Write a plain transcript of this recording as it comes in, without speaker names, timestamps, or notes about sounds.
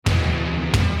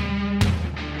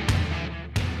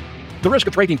The risk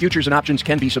of trading futures and options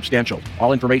can be substantial.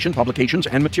 All information, publications,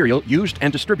 and material used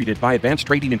and distributed by Advanced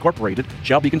Trading Incorporated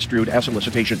shall be construed as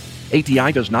solicitation.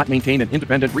 ATI does not maintain an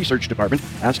independent research department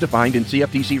as defined in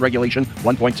CFTC Regulation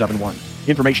 1.71.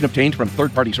 Information obtained from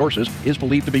third-party sources is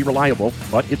believed to be reliable,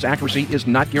 but its accuracy is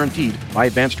not guaranteed by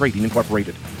Advanced Trading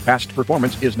Incorporated. Past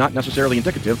performance is not necessarily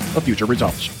indicative of future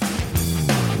results.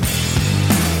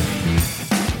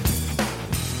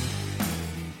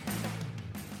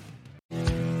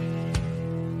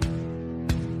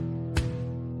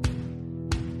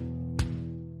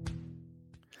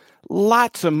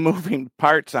 Lots of moving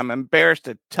parts. I'm embarrassed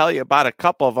to tell you about a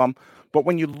couple of them. But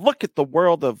when you look at the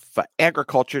world of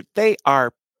agriculture, they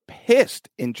are pissed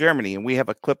in Germany. And we have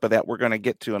a clip of that we're going to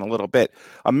get to in a little bit.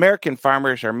 American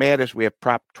farmers are mad as we have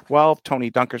Prop 12.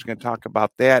 Tony Dunker's going to talk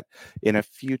about that in a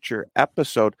future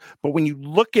episode. But when you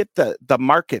look at the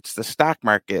markets, the stock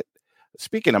market,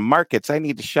 speaking of markets, I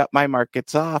need to shut my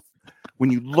markets off.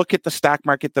 When you look at the stock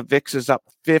market, the VIX is up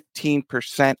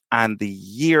 15% on the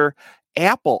year.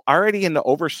 Apple already in the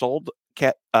oversold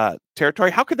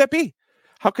territory. How could that be?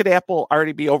 How could Apple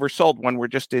already be oversold when we're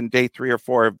just in day 3 or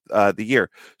 4 of the year?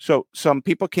 So some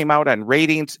people came out on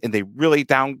ratings and they really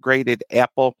downgraded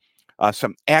Apple.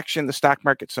 Some action in the stock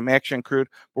market, some action crude.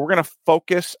 But we're going to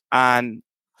focus on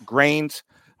grains.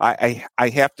 I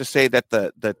have to say that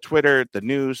the Twitter, the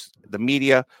news, the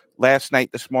media last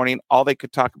night, this morning, all they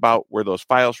could talk about were those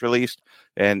files released.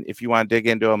 And if you want to dig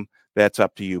into them, that's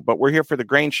up to you. But we're here for the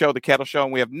grain show, the cattle show,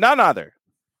 and we have none other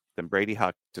than Brady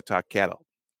Huck to talk cattle.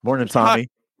 Morning, Tommy. Huck,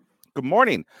 good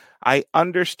morning. I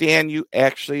understand you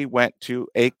actually went to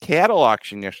a cattle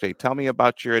auction yesterday. Tell me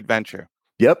about your adventure.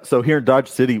 Yep. So here in Dodge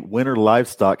City, Winter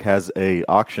Livestock has a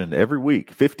auction every week,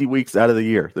 50 weeks out of the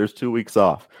year. There's 2 weeks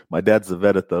off. My dad's the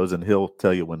vet at those, and he'll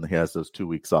tell you when he has those 2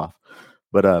 weeks off.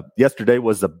 But yesterday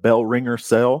was the bell ringer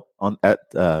sale at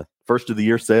first of the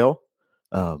year sale.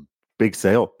 Big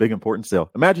sale, big important sale.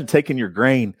 Imagine taking your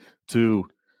grain to,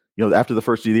 after the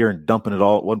first of the year and dumping it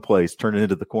all at one place, turning it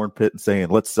into the corn pit and saying,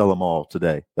 let's sell them all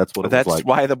today. That's what it was like. That's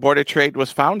why the Board of Trade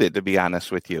was founded, to be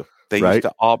honest with you. They used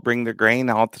to all bring their grain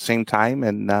all at the same time,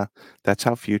 and that's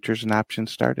how futures and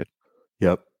options started.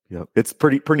 Yep. It's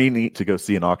pretty neat to go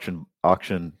see an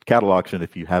cattle auction.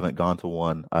 If you haven't gone to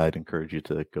one, I'd encourage you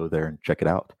to go there and check it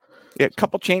out. Yeah, a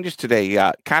couple changes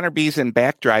today. Connor B's in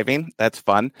back driving. That's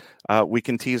fun. We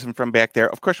can tease him from back there.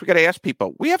 Of course, we got to ask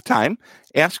people. We have time.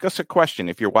 Ask us a question.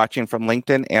 If you're watching from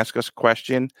LinkedIn, ask us a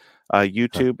question.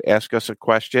 YouTube, ask us a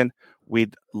question.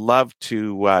 We'd love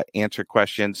to answer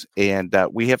questions. And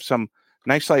we have some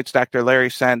nice slides Dr. Larry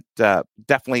sent.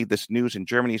 Definitely this news in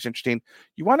Germany is interesting.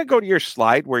 You want to go to your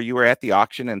slide where you were at the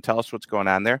auction and tell us what's going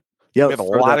on there? Yeah, we have a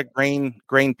lot of grain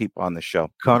people on the show.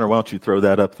 Connor, why don't you throw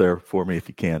that up there for me if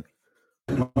you can?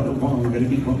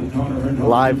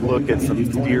 Live look at some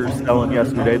steers selling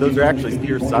yesterday. Those are actually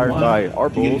steers sired by our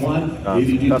bulls,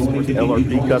 customers,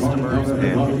 LRP customers,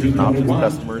 and options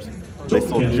customers. They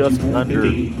sold just under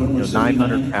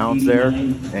 900 pounds there,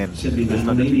 and just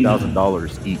under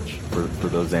 $2,000 each for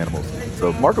those animals.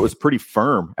 So market was pretty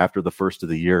firm after the first of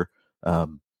the year.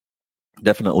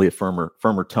 Definitely a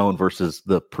firmer tone versus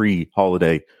the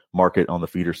pre-holiday market on the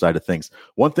feeder side of things.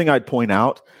 One thing I'd point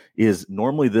out is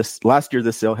normally last year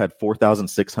this sale had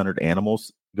 4,600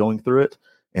 animals going through it,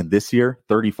 and this year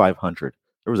 3,500.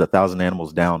 There was 1,000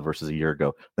 animals down versus a year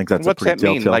ago. I think that's what's a pretty that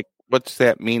mean? telltale. Like, what's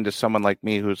that mean to someone like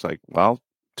me who's like, well,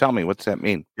 tell me, what's that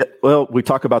mean? Yeah, well, we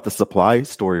talk about the supply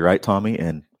story, right, Tommy?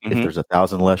 And if there's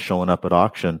 1,000 less showing up at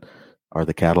auction, are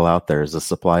the cattle out there? Is the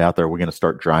supply out there? We're going to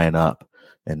start drying up.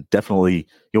 And definitely,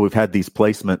 we've had these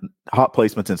hot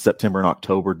placements in September and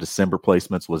October. December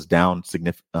placements was down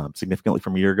significantly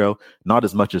from a year ago. Not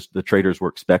as much as the traders were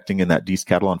expecting in that D's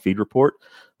Cattle on Feed report.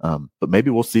 But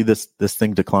maybe we'll see this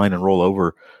thing decline and roll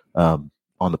over on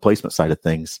the placement side of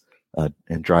things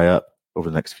and dry up over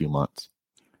the next few months.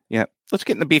 Yeah. Let's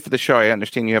get in the beef of the show. I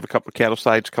understand you have a couple of cattle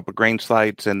slides, a couple of grain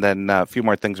slides, and then a few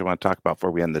more things I want to talk about before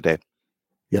we end the day.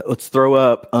 Yeah, let's throw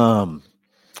up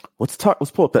let's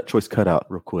pull up that choice cutout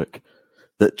real quick.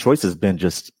 The choice has been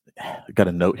got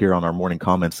a note here on our morning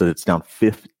comments that it's down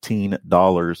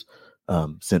 $15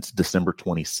 since December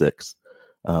 26th.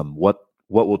 What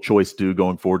will choice do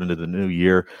going forward into the new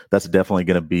year? That's definitely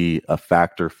going to be a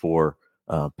factor for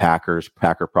packer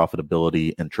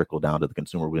profitability and trickle down to the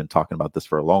consumer. We've been talking about this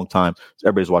for a long time. So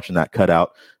everybody's watching that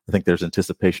cutout. I think there's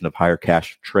anticipation of higher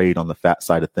cash trade on the fat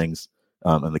side of things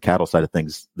and the cattle side of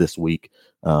things this week.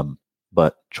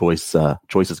 But choice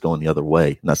is going the other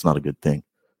way, and that's not a good thing.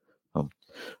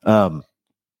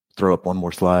 Throw up one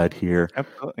more slide here.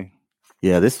 Absolutely.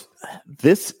 Yeah,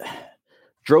 this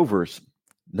drovers,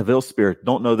 Neville Spear,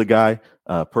 don't know the guy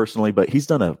personally, but he's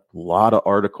done a lot of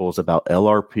articles about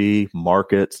LRP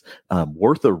markets,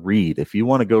 worth a read. If you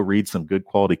want to go read some good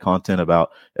quality content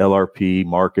about LRP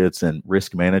markets and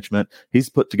risk management, he's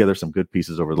put together some good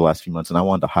pieces over the last few months, and I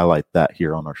wanted to highlight that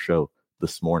here on our show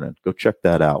this morning. Go check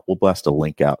that out. We'll blast a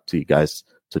link out to you guys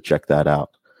to check that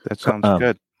out. That sounds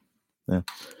good. Yeah.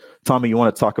 Tommy, you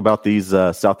want to talk about these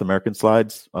South American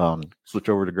slides? Switch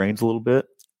over to grains a little bit.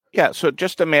 Yeah, so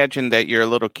just imagine that you're a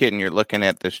little kid and you're looking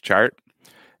at this chart.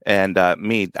 And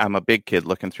I'm a big kid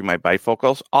looking through my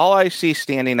bifocals. All I see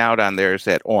standing out on there is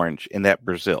that orange in that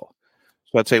Brazil.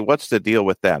 So I'd say, what's the deal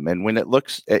with them? And when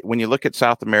you look at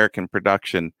South American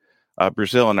production,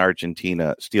 Brazil and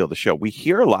Argentina steal the show. We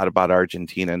hear a lot about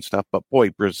Argentina and stuff, but boy,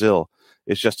 Brazil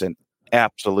is just an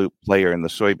absolute player in the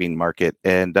soybean market,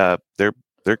 and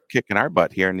they're kicking our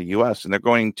butt here in the U.S., and they're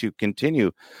going to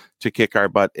continue to kick our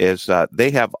butt as they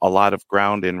have a lot of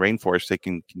ground in rainforest they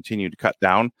can continue to cut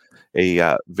down.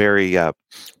 A very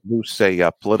loose,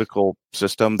 political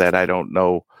system that I don't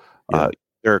know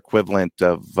their equivalent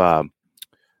of the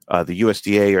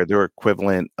USDA or their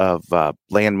equivalent of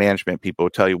land management people who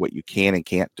tell you what you can and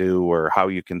can't do or how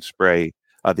you can spray.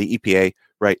 The EPA,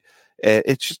 right?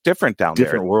 It's just different down there.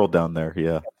 Different world down there,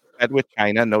 yeah. With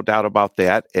China, no doubt about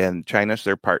that, and China's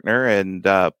their partner, and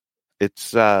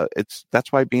it's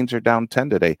that's why beans are down 10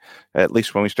 today. At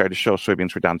least when we started to show,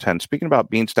 soybeans were down 10. Speaking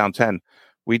about beans down 10,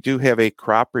 we do have a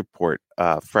crop report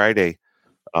Friday,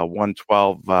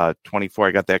 1/12/24.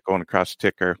 I got that going across the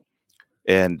ticker,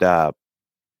 and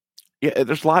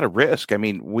there's a lot of risk. I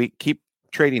mean, we keep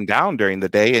trading down during the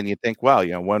day, and you think, well,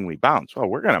 when we bounce, well,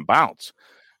 we're going to bounce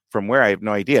from where I have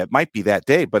no idea. It might be that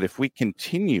day, but if we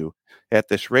continue at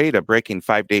this rate of breaking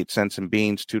 5 to 8 cents in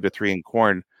beans, 2 to 3 in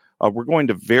corn, we're going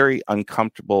to very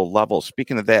uncomfortable levels.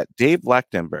 Speaking of that, Dave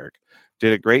Lechtenberg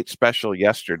did a great special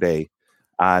yesterday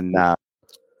on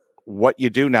what you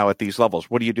do now at these levels.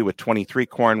 What do you do with 23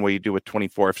 corn? What do you do with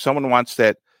 24? If someone wants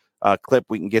that clip,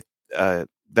 we can get that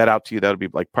out to you. That'll be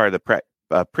like part of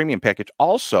the premium package.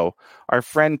 Also, our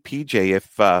friend PJ,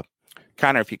 if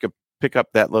Connor, if you could pick up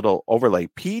that little overlay.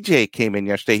 PJ came in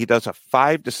yesterday. He does a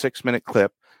 5 to 6 minute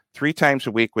clip 3 times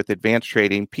a week with advanced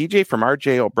trading. PJ from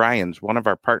RJ O'Brien's, one of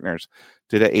our partners,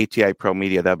 did an ATI Pro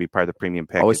Media. That'll be part of the premium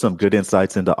package. Always some good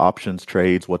insights into options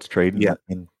trades, what's trading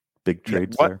in big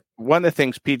trades there. One of the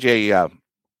things PJ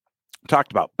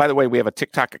talked about, by the way, we have a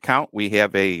TikTok account. We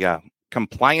have a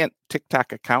compliant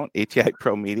TikTok account, ATI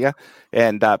Pro Media,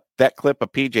 and that clip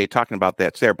of PJ talking about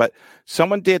that's there. But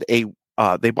someone did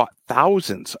they bought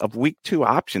thousands of week 2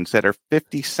 options that are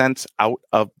 50 cents out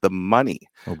of the money.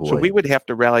 Oh boy. So we would have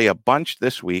to rally a bunch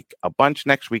this week, a bunch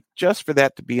next week, just for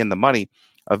that to be in the money.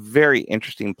 A very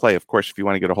interesting play. Of course, if you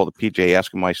want to get a hold of PJ,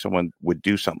 ask him why someone would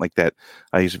do something like that.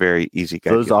 He's a very easy guy.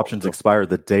 Those options expire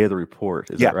the day of the report.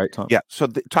 Is that right, Tom? Yeah. So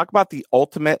talk about the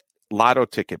ultimate lotto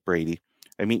ticket, Brady.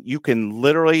 I mean, you can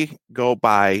literally go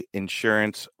buy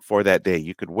insurance for that day.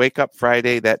 You could wake up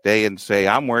Friday that day and say,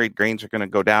 I'm worried grains are going to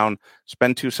go down,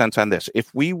 spend 2 cents on this. If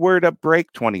we were to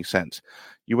break 20 cents,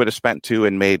 you would have spent 2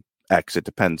 and made X. It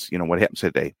depends, what happens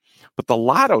today. But the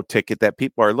lotto ticket that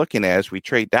people are looking at as we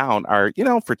trade down are,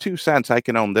 for 2 cents, I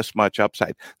can own this much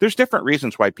upside. There's different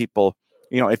reasons why people,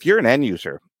 if you're an end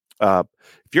user, if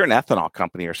you're an ethanol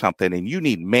company or something and you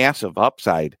need massive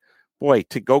upside, boy,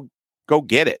 to go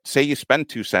get it. Say you spend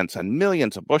 2 cents on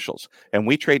millions of bushels and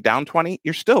we trade down 20,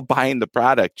 you're still buying the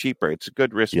product cheaper. It's a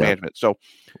good risk management. So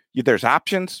there's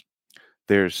options,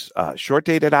 there's short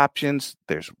dated options,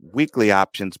 there's weekly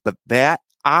options, but that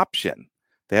option,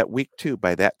 that week 2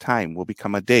 by that time will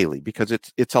become a daily because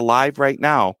it's alive right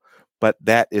now, but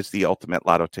that is the ultimate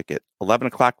lotto ticket. 11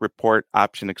 o'clock report,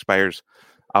 option expires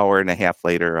hour and a half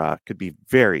later. Could be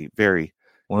very, very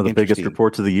one of the biggest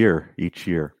reports of the year each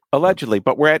year. Allegedly,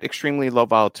 but we're at extremely low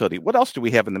volatility. What else do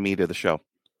we have in the meat of the show?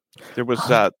 There was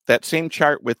that same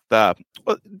chart with, well,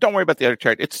 don't worry about the other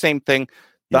chart. It's the same thing.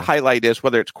 The highlight is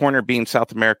whether it's corn or beans,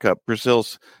 South America,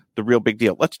 Brazil's the real big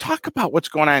deal. Let's talk about what's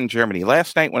going on in Germany.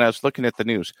 Last night when I was looking at the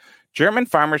news, German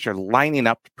farmers are lining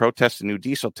up to protest the new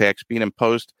diesel tax being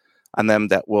imposed on them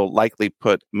that will likely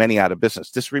put many out of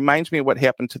business. This reminds me of what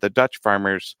happened to the Dutch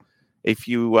farmers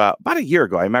about a year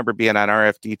ago. I remember being on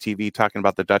RFD TV talking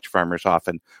about the Dutch farmers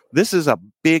often. This is a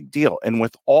big deal. And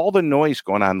with all the noise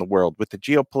going on in the world, with the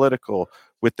geopolitical,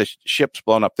 with the ships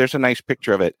blown up, there's a nice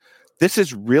picture of it. This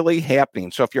is really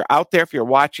happening. So if you're out there, if you're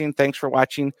watching, thanks for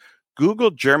watching.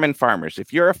 Google German farmers.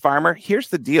 If you're a farmer, here's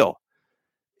the deal.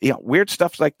 Weird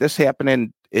stuff like this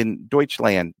happen in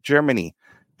Deutschland, Germany.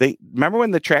 They remember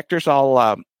when the tractors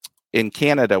all in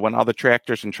Canada when all the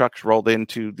tractors and trucks rolled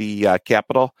into the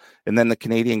Capitol, and then the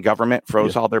Canadian government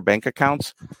froze all their bank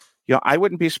accounts. I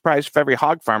wouldn't be surprised if every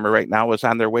hog farmer right now was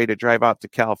on their way to drive out to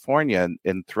California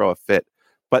and throw a fit.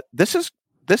 But this is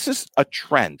a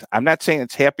trend. I'm not saying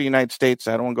it's happening in the United States.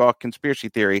 I don't want to go off conspiracy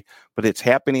theory, but it's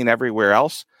happening everywhere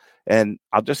else. And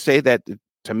I'll just say that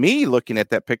to me, looking at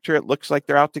that picture, it looks like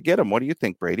they're out to get them. What do you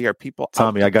think, Brady? Are people?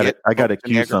 Tommy, I got to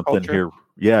cue something here.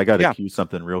 Yeah, I got to cue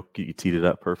something real. You teed it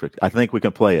up perfect. I think we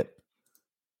can play it.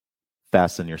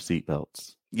 Fasten your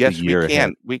seatbelts. Yes, we can.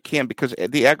 Ahead. We can, because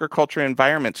the agriculture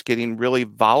environment's getting really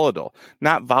volatile.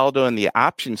 Not volatile in the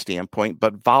option standpoint,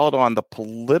 but volatile on the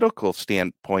political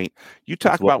standpoint. You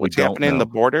talk about what's happening in the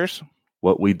borders.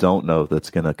 What we don't know that's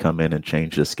going to come in and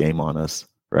change this game on us,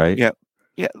 right? Yeah.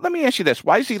 Yeah. Let me ask you this.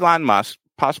 Why is Elon Musk,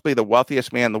 possibly the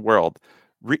wealthiest man in the world,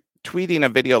 tweeting a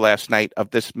video last night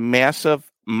of this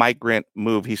massive migrant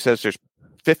move? He says there's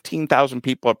 15,000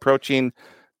 people approaching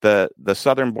the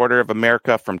southern border of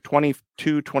America from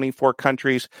 22, 24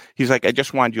 countries. He's like, I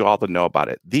just wanted you all to know about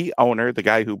it. The owner, the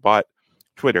guy who bought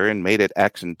Twitter and made it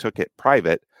X and took it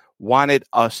private, wanted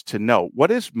us to know. What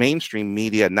is mainstream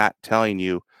media not telling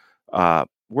you?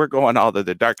 We're going all to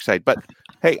the dark side. But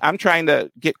hey, I'm trying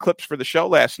to get clips for the show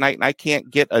last night, and I can't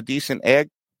get a decent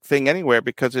ag thing anywhere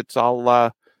because it's all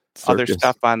other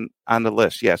stuff on the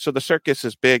list. Yeah, so the circus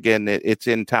is big, and it's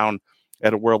in town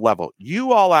at a world level.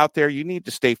 You all out there, you need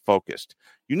to stay focused.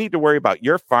 You need to worry about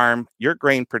your farm, your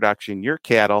grain production, your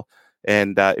cattle.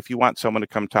 And if you want someone to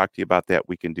come talk to you about that,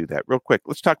 we can do that real quick.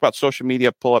 Let's talk about social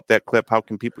media. Pull up that clip. How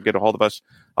can people get a hold of us?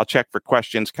 I'll check for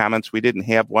questions, comments. We didn't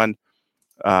have one.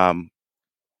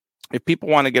 If people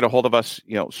want to get a hold of us,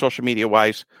 social media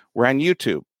wise, we're on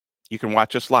YouTube. You can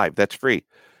watch us live. That's free.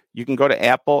 You can go to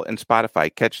Apple and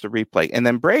Spotify, catch the replay. And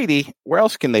then Brady, where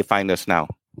else can they find us now?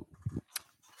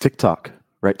 TikTok,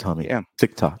 right, Tommy? Yeah,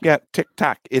 TikTok. Yeah,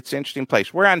 TikTok. It's an interesting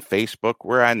place. We're on Facebook.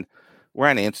 We're on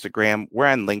Instagram. We're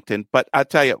on LinkedIn. But I'll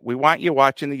tell you, we want you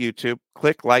watching the YouTube.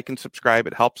 Click like and subscribe.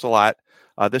 It helps a lot.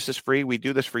 This is free. We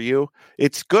do this for you.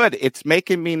 It's good. It's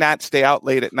making me not stay out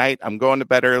late at night. I'm going to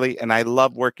bed early, and I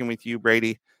love working with you,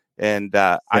 Brady. And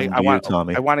I want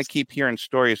to keep hearing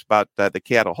stories about the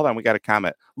cattle. Hold on, we got a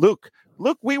comment. Luke,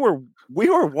 we were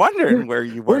wondering where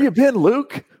you were. Where you been,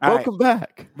 Luke? Welcome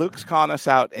back. Luke's calling us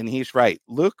out, and he's right.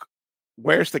 Luke,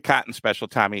 where's the cotton special,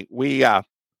 Tommy? We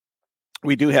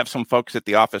do have some folks at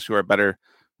the office who are better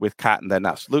with cotton than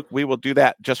us. Luke, we will do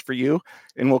that just for you,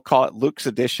 and we'll call it Luke's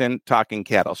Edition Talking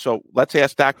Cattle. So let's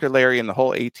ask Dr. Larry and the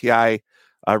whole ATI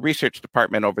research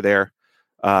department over there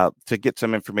to get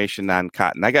some information on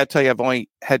cotton. I got to tell you, I've only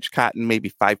hedged cotton maybe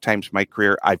 5 times in my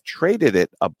career. I've traded it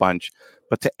a bunch,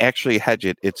 but to actually hedge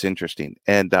it, it's interesting.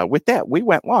 And with that, we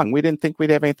went long. We didn't think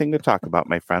we'd have anything to talk about,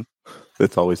 my friend.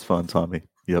 It's always fun, Tommy.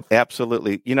 Yep.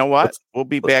 Absolutely. You know what? We'll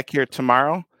be back here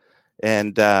tomorrow,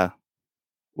 and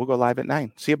we'll go live at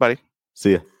 9. See you, buddy.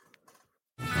 See ya.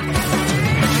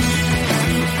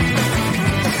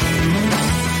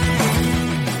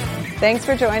 Thanks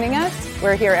for joining us.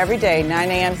 We're here every day,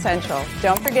 9 a.m. Central.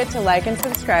 Don't forget to like and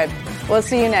subscribe. We'll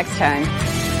see you next time.